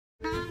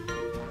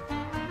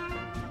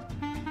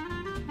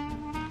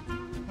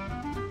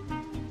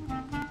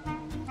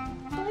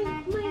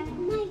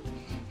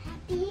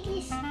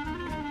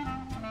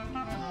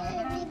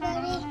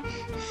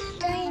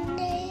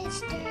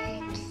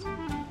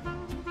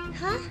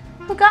Huh?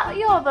 Who got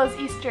you all those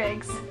Easter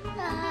eggs?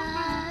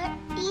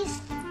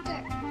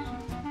 Easter.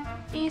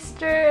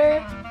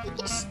 Easter.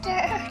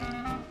 Easter.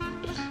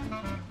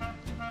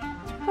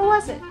 Who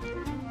was it?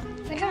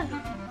 I don't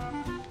know.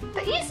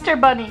 The Easter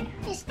Bunny.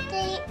 It's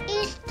the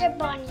Easter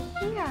Bunny.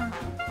 Yeah.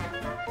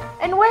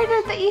 And where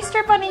did the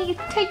Easter Bunny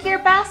take your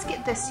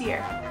basket this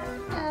year?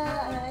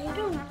 I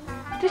don't know.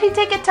 Did he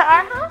take it to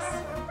our house?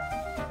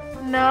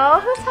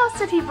 No. Whose house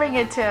did he bring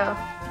it to?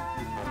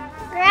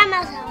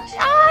 Grandma's house.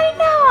 I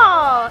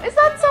know. Is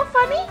that so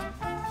funny?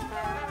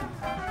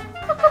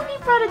 How come he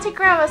brought it to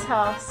Grandma's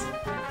house?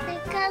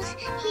 Because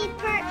he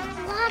put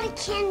a lot of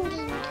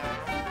candy.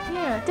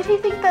 Yeah. Did he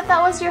think that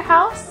that was your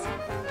house?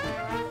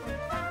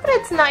 But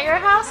it's not your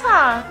house,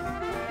 huh?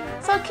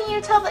 So can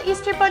you tell the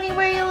Easter Bunny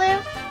where you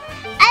live?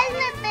 I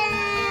live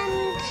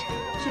in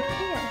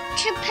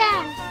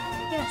Japan.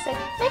 Yeah, say,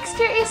 next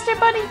year, Easter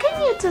Bunny,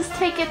 can you just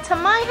take it to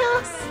my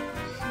house?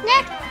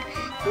 Next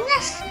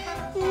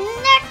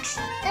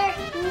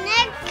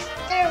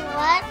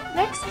what?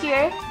 Next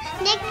year.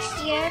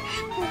 Next year,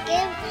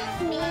 give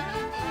me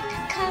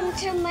to come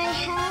to my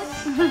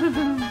house.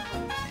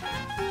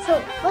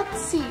 So, let's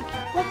see.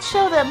 Let's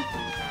show them.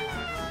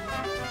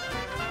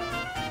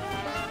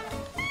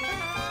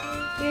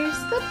 Here's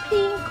the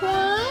pink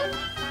one.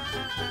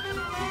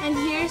 And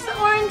here's the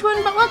orange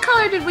one. But what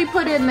color did we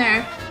put in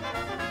there?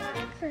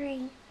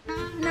 Green.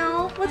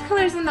 No. What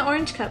color's in the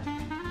orange cup?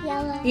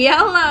 Yellow.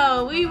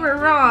 Yellow. We were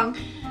wrong.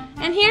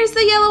 And here's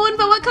the yellow one.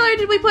 But what color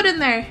did we put in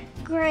there?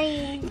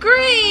 Green.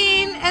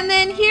 Green. And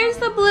then here's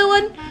the blue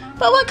one.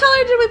 But what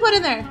color did we put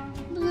in there?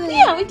 Blue.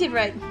 Yeah, we did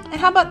right. And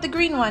how about the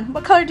green one?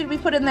 What color did we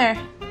put in there?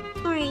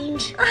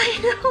 Orange. I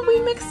know. We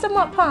mixed them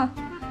up, huh?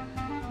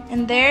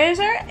 And there's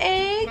our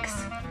eggs.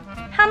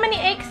 How many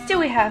eggs do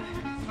we have?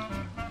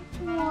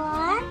 1,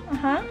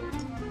 Uh-huh.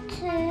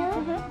 2,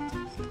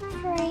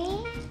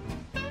 3,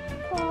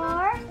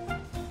 4,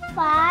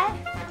 5,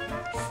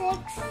 6,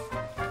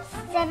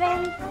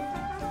 7,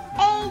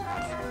 8,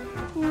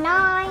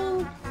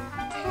 9,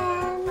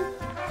 10,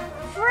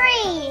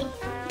 3.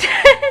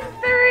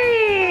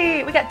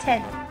 3. We got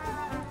 10.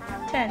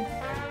 10.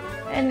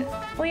 And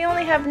we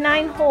only have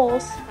 9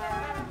 holes.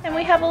 And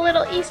we have a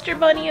little Easter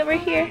bunny over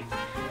here.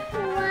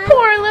 1.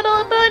 Poor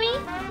little bunny.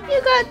 You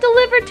got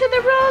delivered to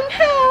the wrong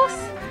house.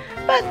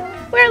 But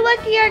we're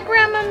lucky our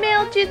grandma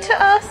mailed you to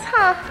us,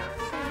 huh?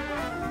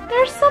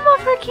 There's some of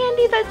her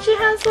candy that she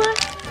has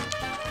left.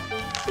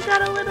 She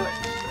got a little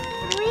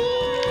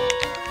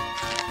ring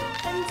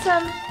and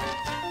some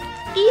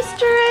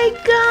Easter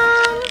egg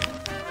gum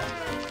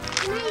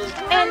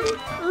and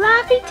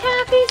Laffy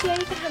Taffies. Yeah,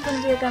 you can have one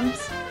of your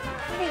gums.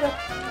 Here you go.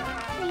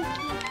 Thank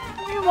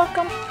you. You're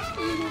welcome.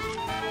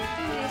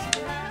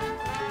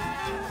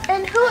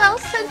 And who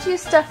else sent you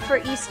stuff for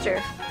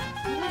Easter?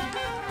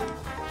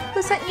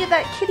 Who sent you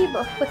that kitty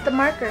book with the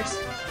markers?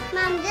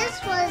 Mom, this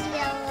was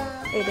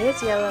yellow. It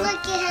is yellow.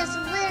 Look, it has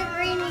little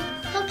green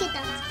polka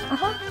dots.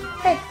 Uh-huh.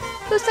 Hey,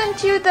 who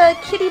sent you the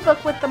kitty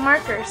book with the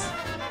markers?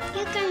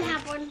 You can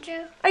have one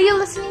too. Are you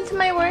listening to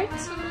my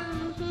words?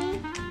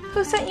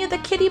 Who sent you the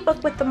kitty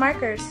book with the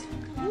markers?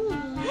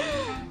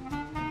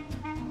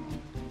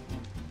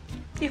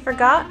 You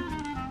forgot?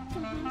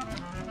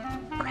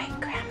 Great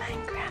grandma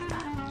and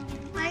grandpa.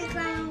 My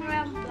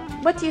grandpa.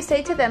 What do you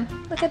say to them?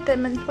 Look at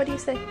them and what do you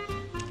say?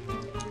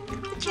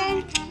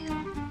 Thank you.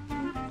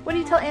 What do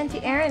you tell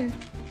Auntie Erin?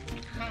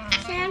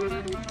 Thank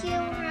you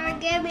for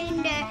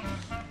giving the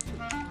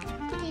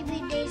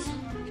DVDs.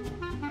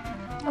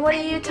 And what do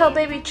you tell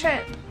baby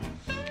Trent?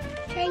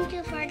 Thank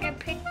you for the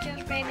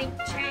pictures, baby.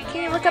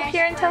 Can you look up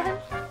here and tell him?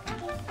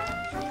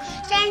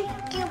 Thank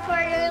you for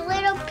the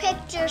little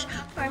pictures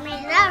for me.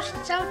 That was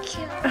so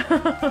cute.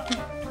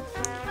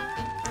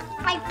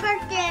 I put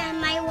it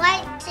in my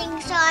white thing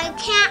so I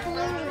can't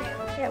lose it.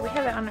 Yeah, we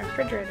have it on our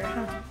refrigerator,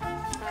 huh?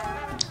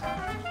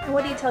 And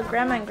what do you tell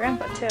Grandma and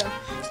Grandpa too?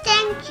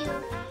 Thank you.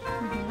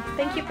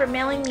 Thank you for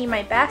mailing me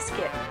my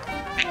basket.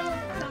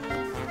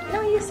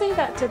 No, you say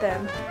that to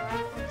them.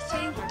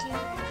 Thank you.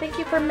 Thank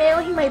you for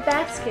mailing my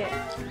basket.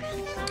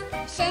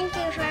 Thank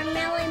you for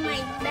mailing my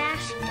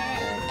basket.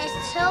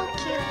 It's so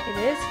cute. It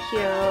is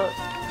cute.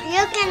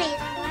 You can eat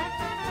that.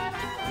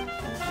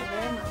 Thank you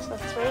very much.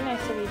 That's very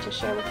nice of you to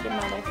share with your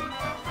mother.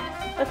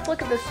 Let's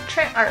look at this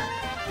Trent art.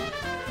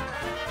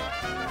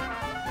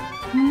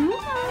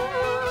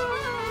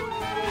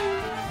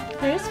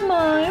 There's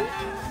mine.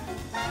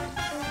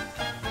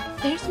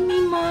 There's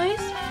me,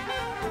 Mice.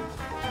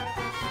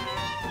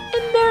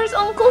 And there's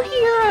Uncle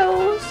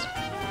Heroes.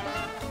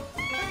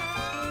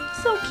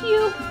 So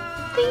cute.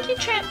 Thank you,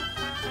 Trent.